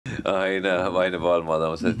होइन होइन बल मजा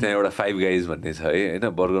आउँछ त्यहाँ एउटा 5 गाइज भन्ने छ है होइन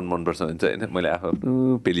बर्गर मनपर्छ भने चाहिँ होइन मैले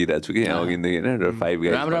आफ्नो पेलिरहेको छु कि यहाँ अघिदेखि होइन 5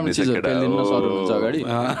 गाइज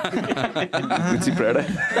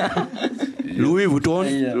लुई भुटोन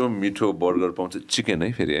मिठो बर्गर पाउँछ चिकन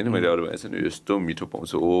है फेरि होइन मैले अरू भनेको छु नि यस्तो मिठो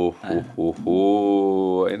पाउँछ ओ हो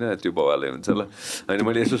होइन त्यो बवालै हुन्छ ल होइन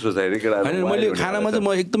मैले यसो सोच्दाखेरि होइन मैले खानामा चाहिँ म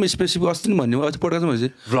एकदम स्पेसिफिक अस्ति नि भन्ने अझ पड्काएको छु मैले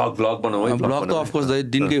भ्लग बनाऊ है भ्लग त अफकोर्स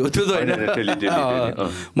दिनकै हो त्यो त होइन मैले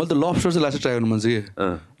त लब्स्टर चाहिँ लास्ट ट्राई गर्नु मन छ कि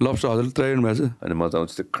लब्स्टर हजुरले ट्राई गर्नु भएको छ अनि मजा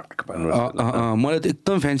आउँछ त्यो मलाई त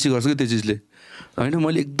एकदम फ्यान्सी गर्छ कि त्यो चिजले होइन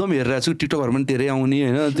मैले एकदम हेरिरहेको छु टिकटकहरू पनि धेरै आउने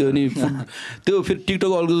होइन त्यो अनि त्यो फेरि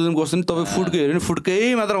टिकटक अल्गोरिदम कस्तो नि तपाईँ फुडको हेऱ्यो भने फुडकै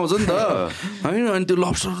मात्र आउँछ नि त होइन अनि त्यो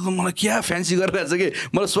लब्स्टर त मलाई क्या फ्यान्सी गरिरहेको छ कि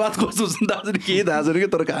मलाई स्वाद कस्तो हुन्छ नि त आज केही थाहा छैन कि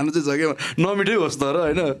तर खानु चाहिँ छ कि नमिठै होस् तर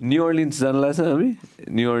होइन न्यू अर्लिन्स जानु लाग्छ हामी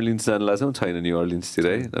न्यू अर्लिन्स जानु लाग्छौँ छैन न्यू अर्लिन्सतिर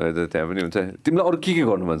है त्यहाँ पनि हुन्छ तिमीलाई अरू के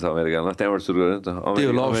गर्नु मन छ अमेरिकामा त्यहाँबाट सुरु गर्नु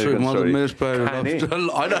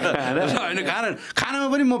खानामा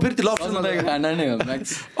पनि म फेरि लब्स्टर खाना नै हो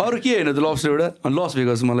अरू के होइन त्यो लब्स्टर एउटा लस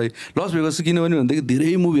भेगस मलाई लस भेगस किनभने भनेदेखि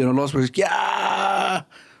धेरै मुभीहरूमा लस भेगस क्या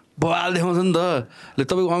बवाल देखाउँछ नि त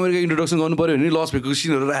तपाईँको अमेरिका इन्ट्रोडक्सन गर्नु पऱ्यो भने लस भेगस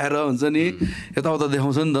सिनहरू राखेर हुन्छ नि यताउता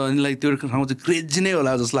देखाउँछ नि त अनि लाइक त्यो ठाउँ चाहिँ क्रेजी नै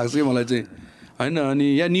होला जस्तो लाग्छ कि मलाई चाहिँ होइन अनि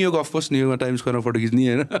यहाँ न्युयोर्क अफकोर्स न्युयोर्कमा टाइम स्क्वायरमा फोटो खिच्ने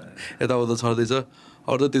होइन यताउता छँदैछ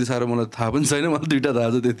अरू त त्यति साह्रो मलाई थाहा पनि छैन मलाई 2टा थाहा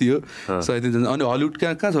छ त्यति हो सायद अनि हलिउड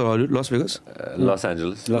कहाँ छ Hollywood loss Vegas Los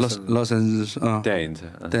Angeles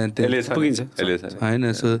होइन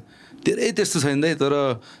सो धेरै त्यस्तो छैन है तर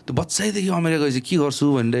त्यो बच्चैदेखि अमेरिका गएपछि के गर्छु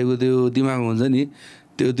भनिरहेको त्यो दिमागमा हुन्छ नि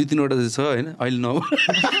त्यो 2-3वटा चाहिँ छ होइन अहिले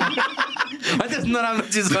त्यस्तो नराम्रो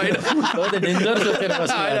चिज छैन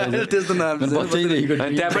त्यस्तो नराम्रो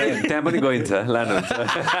त्यहाँ पनि गइन्छ लानुहुन्छ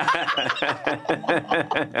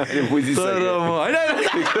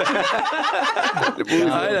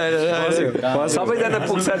सबैजना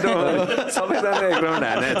पुग्छ सबैजना एक राउन्ड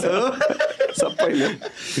हानेछ सबैले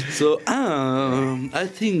so I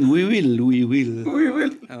think we will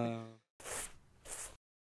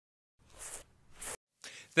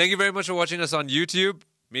Thank you very much for watching us on YouTube.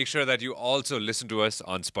 Make sure that you also listen to us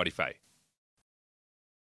on Spotify.